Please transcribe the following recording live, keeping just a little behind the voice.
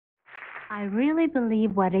I really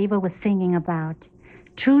believe what Ava was singing about.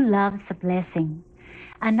 True love's a blessing.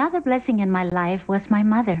 Another blessing in my life was my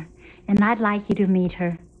mother, and I'd like you to meet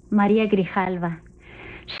her, Maria Grijalva.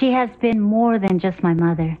 She has been more than just my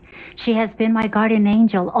mother. She has been my guardian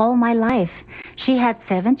angel all my life. She had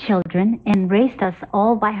 7 children and raised us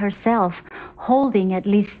all by herself, holding at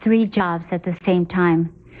least 3 jobs at the same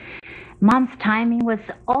time. Mom's timing was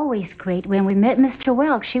always great. When we met Mr.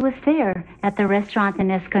 Welk, she was there at the restaurant in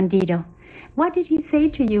Escondido. What did he say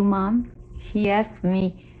to you, Mom? He asked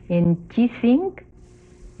me, and she sing?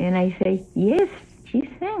 And I say, yes, she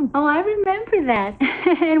sang. Oh, I remember that.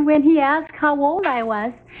 And when he asked how old I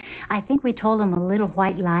was, I think we told him a little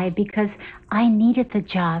white lie because I needed the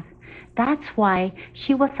job. That's why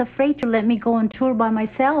she was afraid to let me go on tour by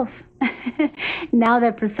myself. Now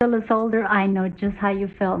that Priscilla's older, I know just how you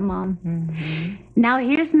felt, Mom. Mm-hmm. Now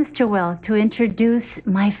here's Mr. Welk to introduce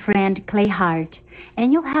my friend Clay Hart.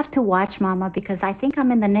 And you'll have to watch, Mama, because I think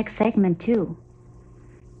I'm in the next segment, too.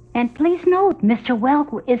 And please note, Mr.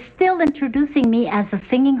 Welk is still introducing me as a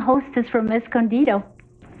singing hostess from Escondido.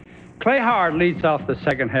 Clay Hart leads off the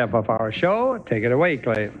second half of our show. Take it away,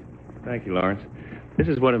 Clay. Thank you, Lawrence. This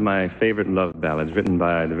is one of my favorite love ballads written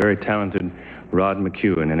by the very talented Rod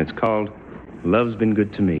McEwen, and it's called Love's Been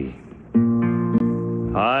Good to Me.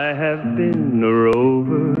 I have been a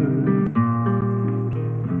rover.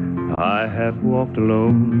 I have walked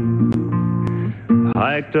alone,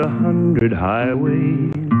 hiked 100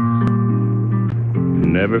 highways,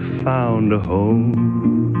 never found a home.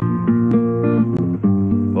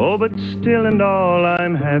 Oh, but still and all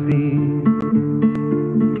I'm happy.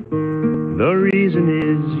 The reason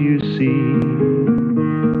is, you see,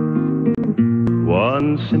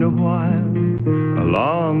 once in a while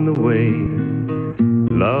along the way,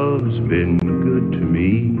 love's been good to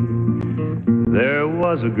me. There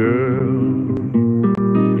was a girl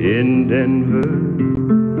in Denver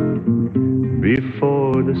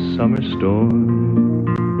before the summer storm,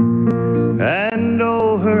 and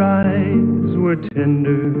oh, her eyes were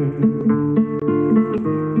tender,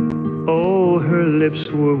 oh, her lips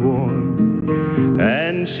were warm,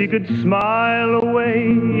 and she could smile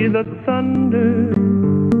away the thunder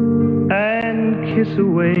and kiss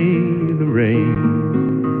away the rain.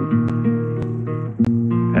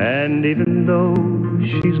 And even though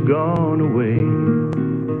she's gone away,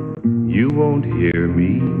 you won't hear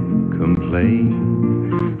me complain.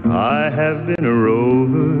 I have been a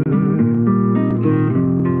rover,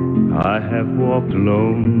 I have walked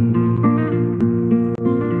alone,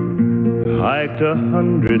 hiked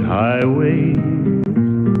 100 highways,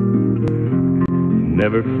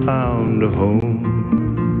 never found a home.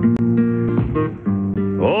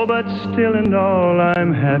 Oh, but still and all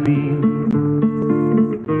I'm happy.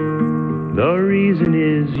 The reason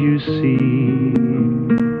is, you see,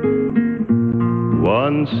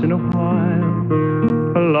 once in a while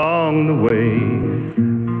along the way,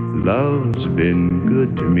 love's been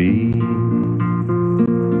good to me.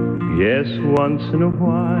 Yes, once in a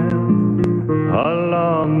while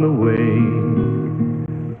along the way,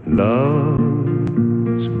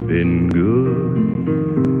 love's been good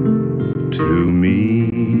to me.